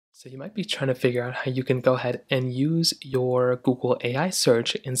So you might be trying to figure out how you can go ahead and use your Google AI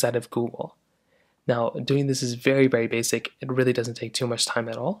search inside of Google. Now, doing this is very, very basic. It really doesn't take too much time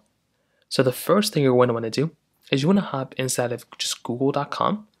at all. So the first thing you're going to want to do is you want to hop inside of just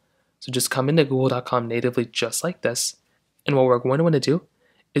google.com. So just come into google.com natively just like this. And what we're going to want to do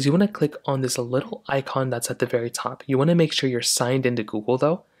is you want to click on this little icon that's at the very top. You want to make sure you're signed into Google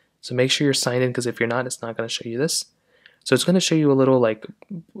though. So make sure you're signed in because if you're not, it's not going to show you this. So it's going to show you a little like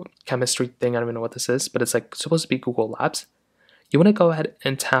chemistry thing. I don't even know what this is, but it's like supposed to be Google Labs. You want to go ahead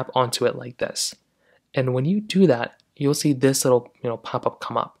and tap onto it like this. And when you do that, you'll see this little pop-up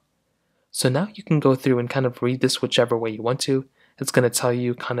come up. So now you can go through and kind of read this whichever way you want to. It's going to tell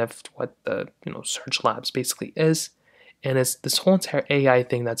you kind of what the Search Labs basically is. And it's this whole entire AI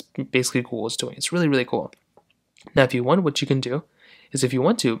thing that's basically Google is doing. It's really, really cool. Now, if you want, what you can do is if you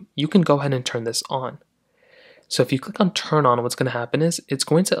want to, you can go ahead and turn this on. So if you click on turn on, what's going to happen is it's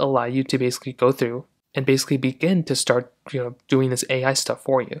going to allow you to basically go through and basically begin to start doing this AI stuff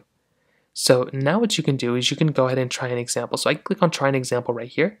for you. So now what you can do is you can go ahead and try an example. So I click on try an example right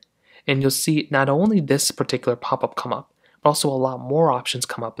here, and you'll see not only this particular pop-up come up, but also a lot more options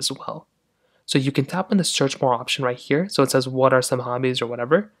come up as well. So you can tap on the search more option right here. So it says what are some hobbies or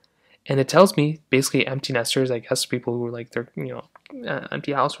whatever. And it tells me basically empty nesters, I guess people who are like their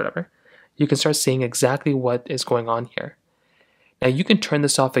empty house, whatever. You can start seeing exactly what is going on here. Now you can turn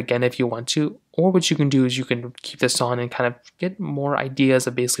this off again if you want to, or what you can do is you can keep this on and kind of get more ideas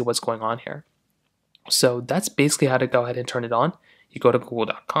of basically what's going on here. So that's basically how to go ahead and turn it on. You go to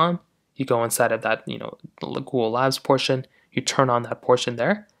google.com, you go inside of that, the Google Labs portion, you turn on that portion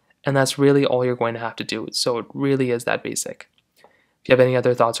there, and that's really all you're going to have to do. So it really is that basic. If you have any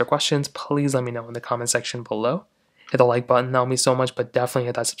other thoughts or questions, please let me know in the comment section below. Hit the like button, that would mean so much, but definitely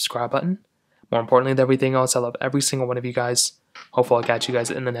hit that subscribe button. More importantly than everything else, I love every single one of you guys. Hopefully I'll catch you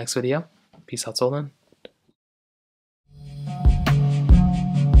guys in the next video. Peace out till then.